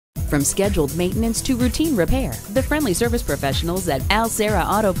From scheduled maintenance to routine repair, the friendly service professionals at Serra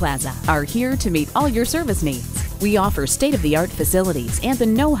Auto Plaza are here to meet all your service needs. We offer state-of-the-art facilities and the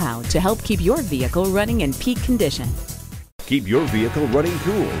know-how to help keep your vehicle running in peak condition. Keep your vehicle running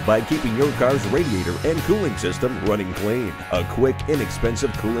cool by keeping your car's radiator and cooling system running clean. A quick,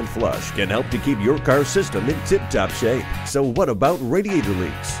 inexpensive coolant flush can help to keep your car's system in tip-top shape. So what about radiator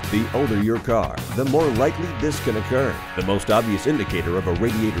leaks? The older your car, the more likely this can occur. The most obvious indicator of a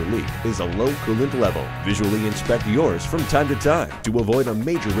radiator leak is a low coolant level. Visually inspect yours from time to time to avoid a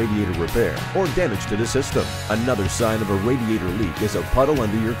major radiator repair or damage to the system. Another sign of a radiator leak is a puddle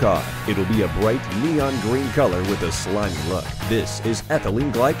under your car. It'll be a bright neon green color with a slimy look. This is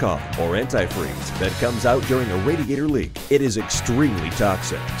ethylene glycol, or antifreeze, that comes out during a radiator leak. It is extremely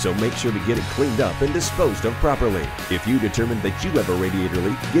toxic, so make sure to get it cleaned up and disposed of properly. If you determine that you have a radiator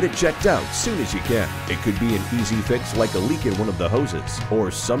leak, get it checked out soon as you can. It could be an easy fix like a leak in one of the hoses,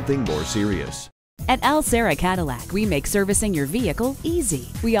 or something more serious. At Serra Cadillac, we make servicing your vehicle easy.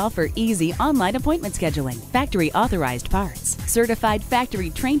 We offer easy online appointment scheduling, factory authorized parts, certified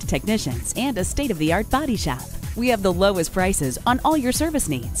factory trained technicians, and a state-of-the-art body shop. We have the lowest prices on all your service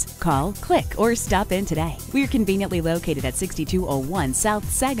needs. Call, click, or stop in today. We are conveniently located at 6201 South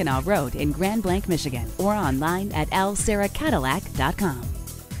Saginaw Road in Grand Blanc, Michigan, or online at alserracadillac.com.